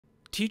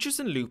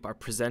Teachers in Loop are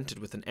presented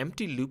with an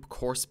empty Loop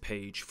course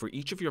page for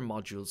each of your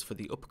modules for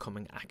the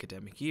upcoming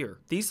academic year.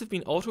 These have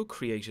been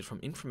auto-created from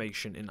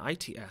information in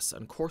ITS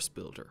and Course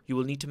Builder. You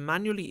will need to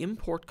manually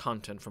import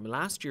content from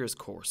last year's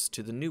course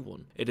to the new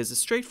one. It is a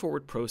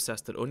straightforward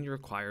process that only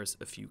requires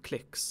a few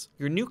clicks.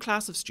 Your new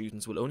class of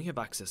students will only have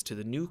access to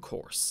the new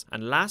course,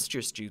 and last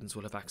year's students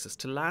will have access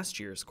to last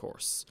year's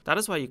course. That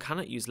is why you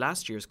cannot use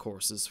last year's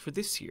courses for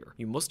this year.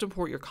 You must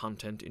import your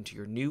content into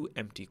your new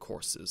empty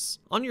courses.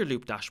 On your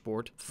Loop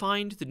dashboard,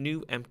 find the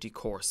new empty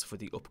course for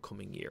the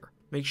upcoming year.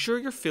 Make sure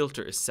your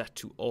filter is set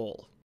to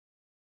all.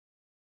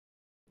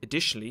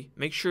 Additionally,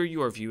 make sure you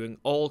are viewing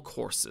all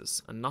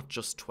courses and not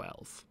just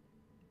 12.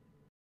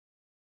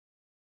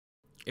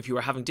 If you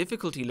are having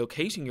difficulty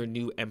locating your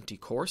new empty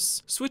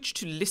course, switch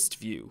to List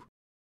View,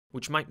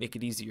 which might make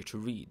it easier to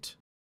read.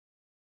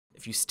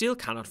 If you still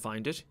cannot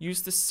find it,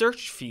 use the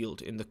search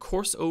field in the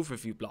Course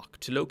Overview block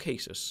to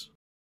locate it.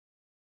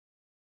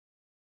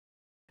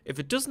 If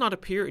it does not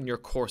appear in your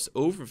Course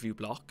Overview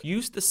block,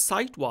 use the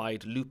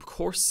site-wide Loop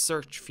Course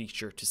Search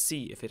feature to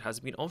see if it has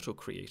been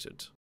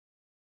auto-created.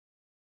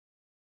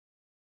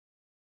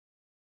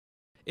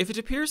 If it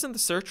appears in the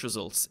search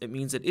results, it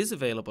means it is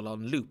available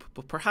on Loop,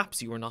 but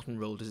perhaps you are not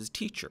enrolled as a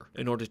teacher.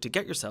 In order to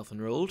get yourself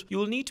enrolled, you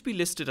will need to be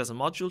listed as a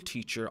module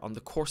teacher on the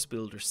Course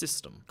Builder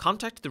system.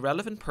 Contact the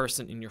relevant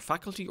person in your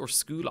faculty or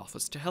school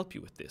office to help you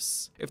with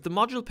this. If the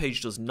module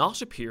page does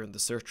not appear in the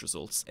search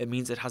results, it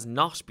means it has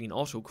not been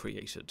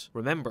auto-created.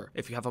 Remember,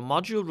 if you have a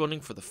module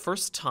running for the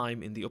first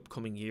time in the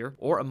upcoming year,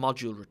 or a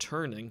module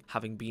returning,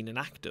 having been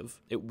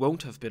inactive, it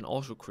won't have been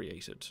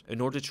auto-created.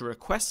 In order to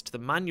request the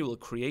manual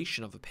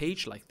creation of a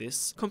page like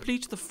this,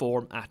 complete the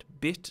form at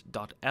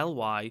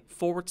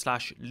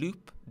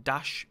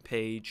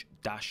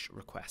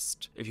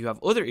bit.ly/loop-page-request. If you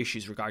have other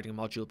issues regarding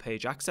module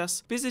page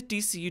access, visit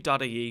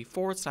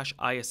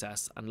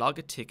dcu.ie/ISS and log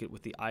a ticket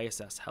with the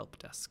ISS help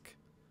desk.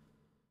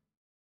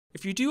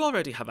 If you do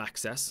already have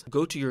access,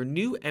 go to your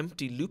new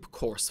empty Loop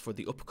course for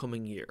the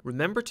upcoming year.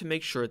 Remember to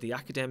make sure the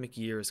academic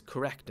year is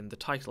correct in the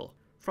title.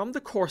 From the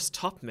course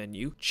top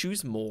menu,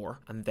 choose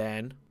More and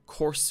then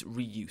Course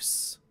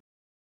Reuse.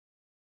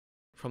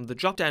 From the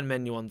drop-down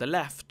menu on the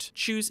left,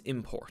 choose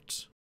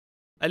Import.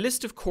 A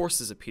list of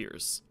courses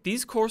appears.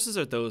 These courses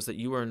are those that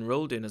you are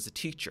enrolled in as a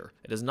teacher.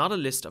 It is not a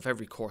list of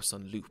every course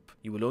on Loop.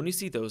 You will only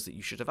see those that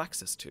you should have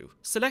access to.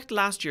 Select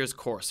last year's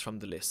course from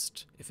the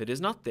list. If it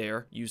is not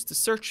there, use the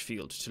search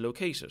field to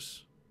locate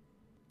it.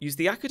 Use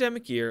the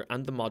academic year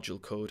and the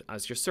module code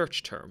as your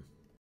search term.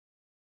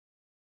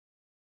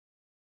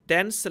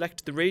 Then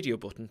select the radio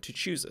button to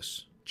choose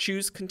it.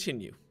 Choose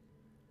Continue.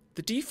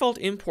 The default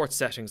import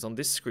settings on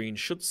this screen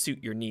should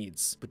suit your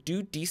needs, but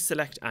do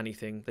deselect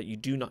anything that you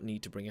do not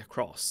need to bring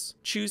across.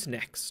 Choose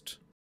Next.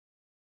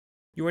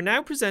 You are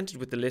now presented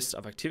with the list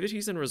of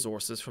activities and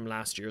resources from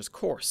last year's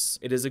course.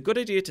 It is a good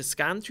idea to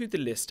scan through the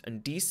list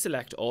and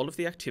deselect all of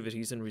the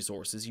activities and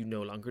resources you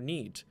no longer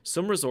need.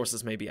 Some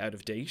resources may be out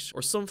of date,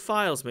 or some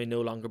files may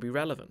no longer be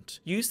relevant.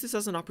 Use this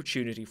as an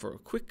opportunity for a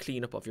quick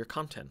cleanup of your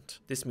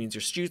content. This means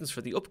your students for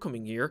the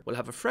upcoming year will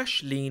have a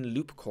fresh, lean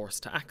Loop course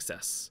to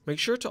access. Make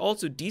sure to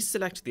also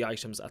deselect the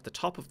items at the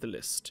top of the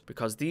list,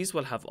 because these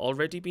will have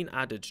already been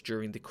added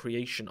during the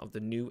creation of the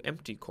new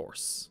empty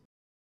course.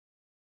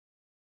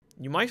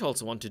 You might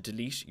also want to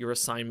delete your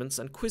assignments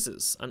and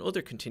quizzes and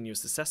other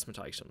continuous assessment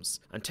items,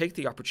 and take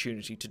the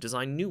opportunity to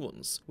design new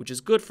ones, which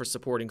is good for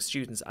supporting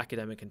students'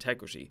 academic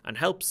integrity and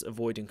helps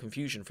avoiding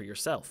confusion for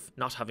yourself,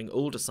 not having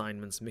old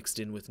assignments mixed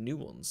in with new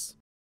ones.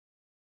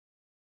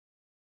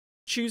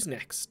 Choose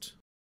Next.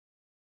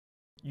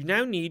 You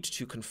now need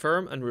to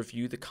confirm and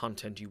review the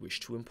content you wish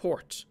to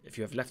import. If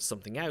you have left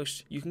something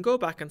out, you can go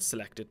back and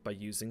select it by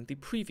using the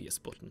Previous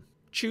button.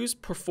 Choose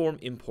Perform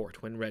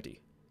Import when ready.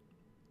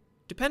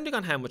 Depending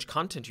on how much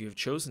content you have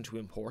chosen to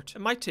import,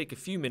 it might take a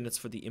few minutes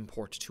for the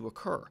import to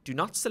occur. Do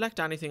not select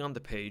anything on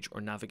the page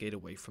or navigate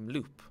away from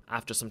Loop.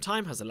 After some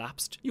time has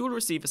elapsed, you will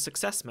receive a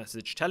success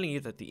message telling you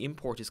that the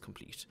import is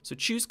complete, so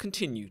choose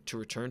Continue to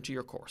return to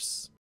your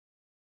course.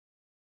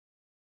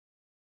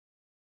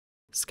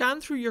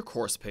 Scan through your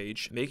course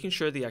page, making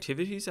sure the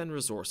activities and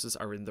resources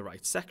are in the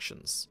right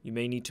sections. You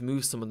may need to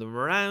move some of them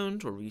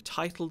around or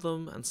retitle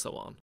them and so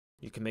on.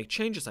 You can make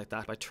changes like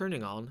that by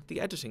turning on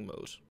the editing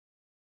mode.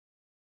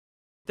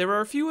 There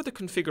are a few other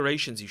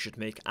configurations you should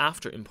make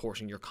after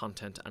importing your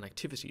content and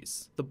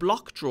activities. The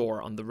block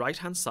drawer on the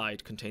right-hand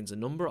side contains a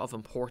number of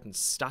important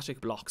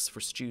static blocks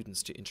for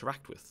students to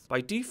interact with.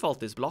 By default,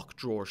 this block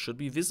drawer should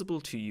be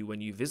visible to you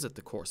when you visit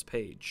the course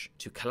page.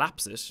 To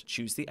collapse it,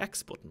 choose the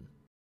X button.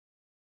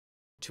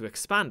 To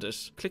expand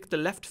it, click the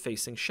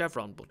left-facing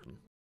chevron button.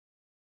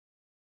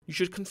 You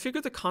should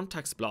configure the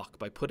contacts block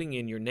by putting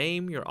in your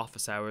name, your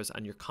office hours,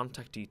 and your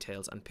contact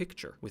details and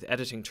picture. With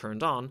editing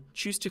turned on,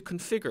 choose to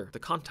configure the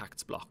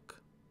contacts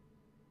block.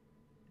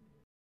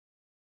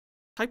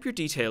 Type your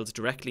details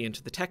directly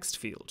into the text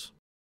field.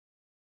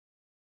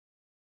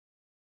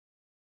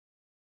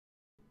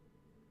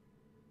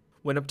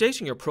 When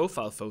updating your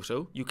profile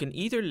photo, you can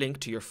either link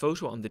to your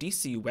photo on the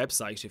DCU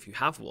website if you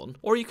have one,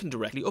 or you can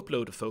directly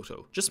upload a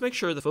photo. Just make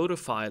sure the photo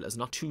file is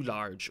not too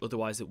large,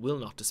 otherwise it will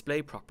not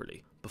display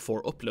properly.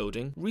 Before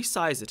uploading,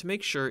 resize it to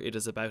make sure it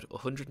is about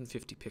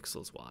 150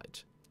 pixels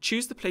wide.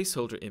 Choose the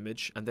placeholder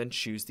image and then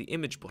choose the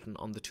image button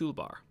on the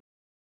toolbar.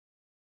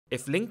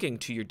 If linking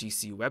to your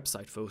DCU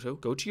website photo,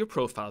 go to your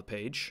profile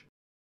page,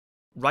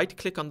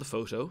 right-click on the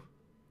photo,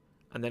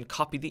 and then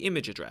copy the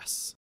image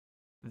address.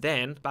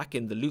 Then, back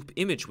in the Loop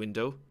image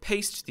window,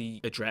 paste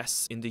the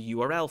address in the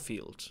URL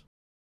field.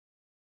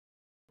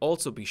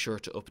 Also be sure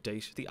to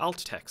update the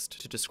alt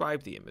text to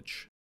describe the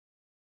image.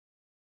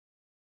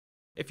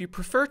 If you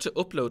prefer to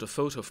upload a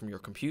photo from your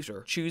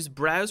computer, choose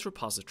Browse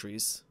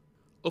Repositories,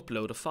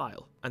 Upload a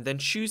File, and then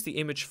choose the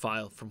image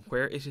file from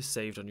where it is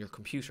saved on your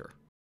computer,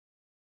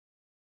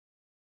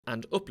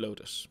 and upload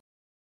it.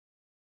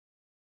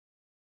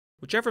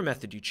 Whichever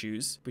method you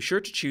choose, be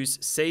sure to choose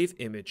Save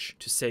Image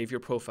to save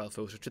your profile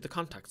photo to the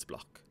Contacts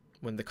block.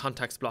 When the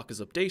Contacts block is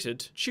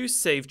updated, choose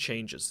Save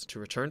Changes to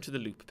return to the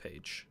Loop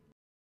page.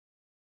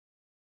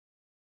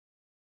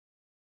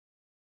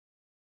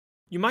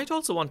 You might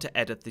also want to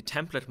edit the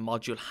template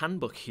module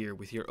handbook here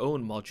with your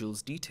own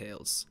module's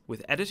details.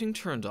 With editing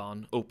turned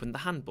on, open the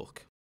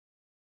handbook.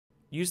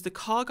 Use the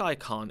cog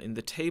icon in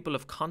the Table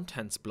of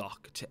Contents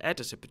block to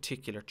edit a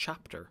particular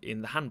chapter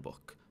in the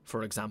handbook.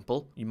 For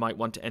example, you might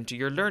want to enter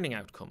your learning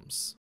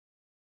outcomes,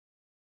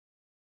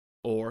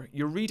 or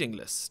your reading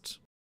list.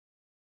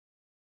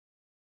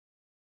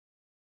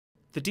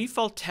 The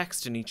default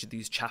text in each of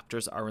these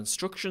chapters are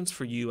instructions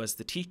for you as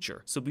the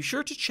teacher, so be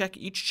sure to check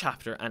each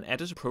chapter and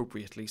edit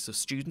appropriately so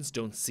students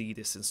don't see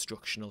this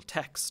instructional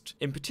text.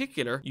 In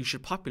particular, you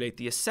should populate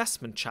the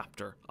assessment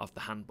chapter of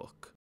the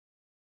handbook.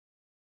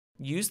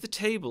 Use the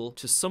table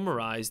to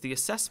summarize the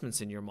assessments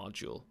in your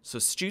module, so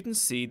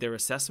students see their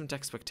assessment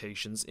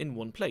expectations in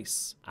one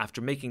place.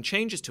 After making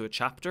changes to a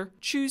chapter,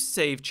 choose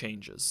Save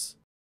Changes.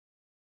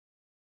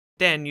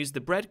 Then use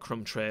the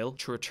breadcrumb trail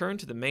to return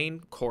to the main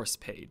course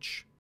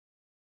page.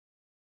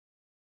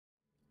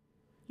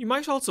 You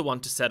might also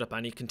want to set up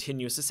any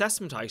continuous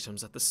assessment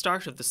items at the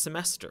start of the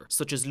semester,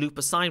 such as loop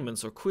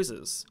assignments or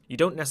quizzes. You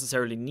don't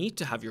necessarily need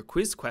to have your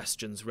quiz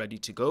questions ready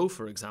to go,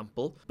 for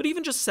example, but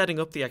even just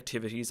setting up the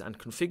activities and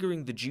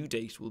configuring the due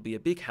date will be a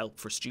big help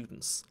for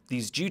students.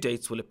 These due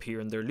dates will appear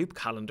in their loop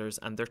calendars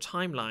and their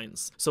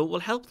timelines, so it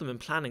will help them in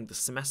planning the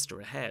semester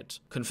ahead.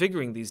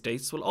 Configuring these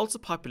dates will also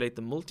populate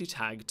the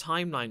multi-tag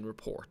timeline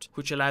report,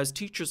 which allows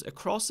teachers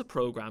across a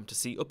program to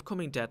see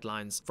upcoming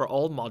deadlines for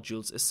all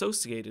modules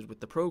associated with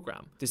the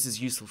program. This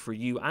is useful for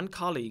you and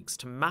colleagues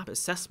to map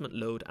assessment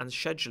load and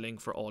scheduling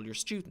for all your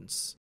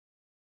students.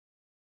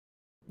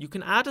 You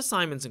can add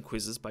assignments and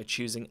quizzes by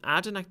choosing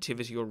Add an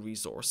Activity or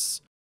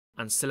Resource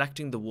and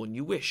selecting the one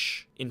you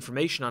wish.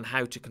 Information on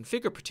how to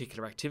configure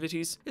particular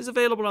activities is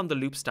available on the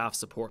Loop staff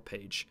support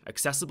page,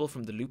 accessible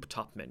from the Loop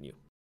top menu.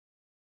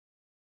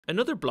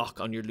 Another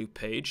block on your Loop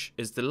page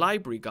is the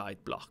Library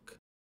Guide block.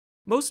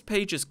 Most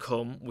pages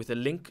come with a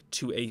link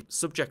to a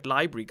subject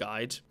library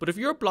guide, but if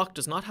your block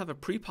does not have a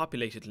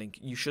pre-populated link,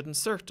 you should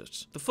insert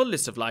it. The full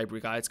list of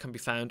library guides can be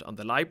found on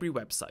the library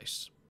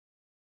website.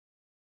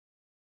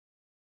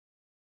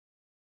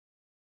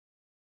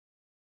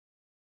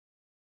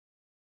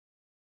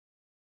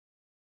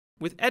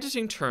 With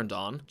editing turned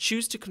on,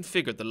 choose to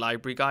configure the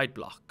library guide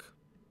block.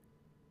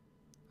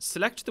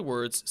 Select the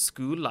words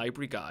School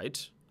Library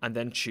Guide, and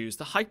then choose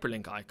the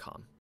hyperlink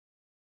icon.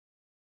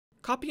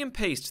 Copy and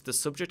paste the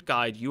subject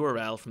guide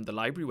URL from the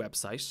library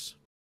website,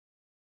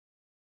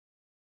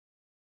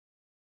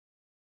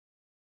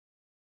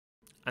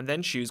 and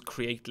then choose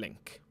Create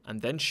Link,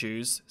 and then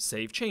choose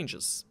Save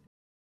Changes.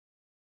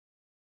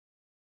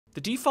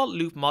 The default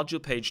Loop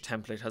module page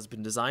template has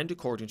been designed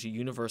according to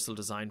Universal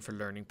Design for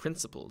Learning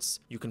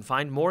principles. You can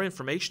find more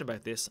information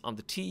about this on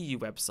the TEU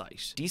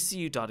website,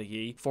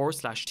 dcu.ie/TEU,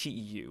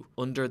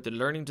 under the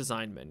Learning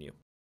Design menu.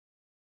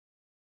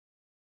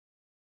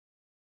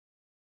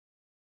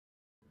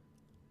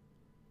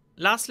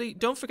 Lastly,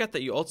 don't forget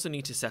that you also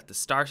need to set the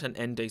start and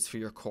end dates for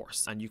your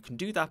course, and you can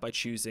do that by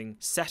choosing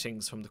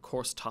Settings from the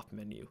course top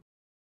menu,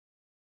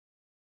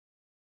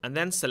 and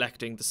then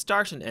selecting the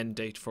start and end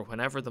date for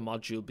whenever the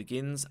module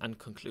begins and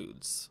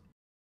concludes.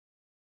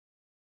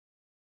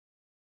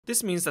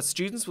 This means that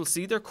students will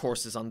see their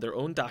courses on their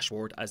own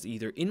dashboard as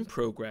either in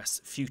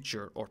progress,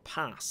 future, or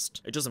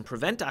past. It doesn't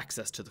prevent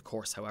access to the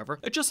course, however,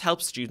 it just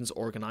helps students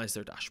organise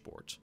their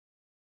dashboard.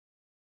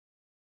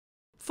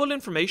 Full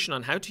information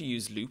on how to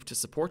use Loop to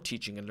support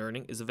teaching and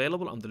learning is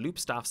available on the Loop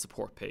staff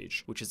support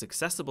page, which is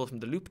accessible from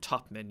the Loop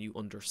top menu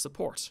under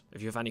Support.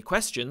 If you have any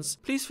questions,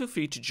 please feel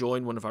free to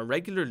join one of our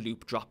regular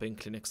Loop drop-in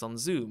clinics on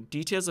Zoom,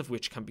 details of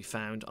which can be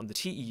found on the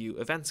TEU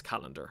events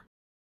calendar.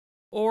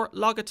 Or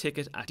log a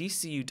ticket at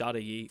dcu.ie/ISS.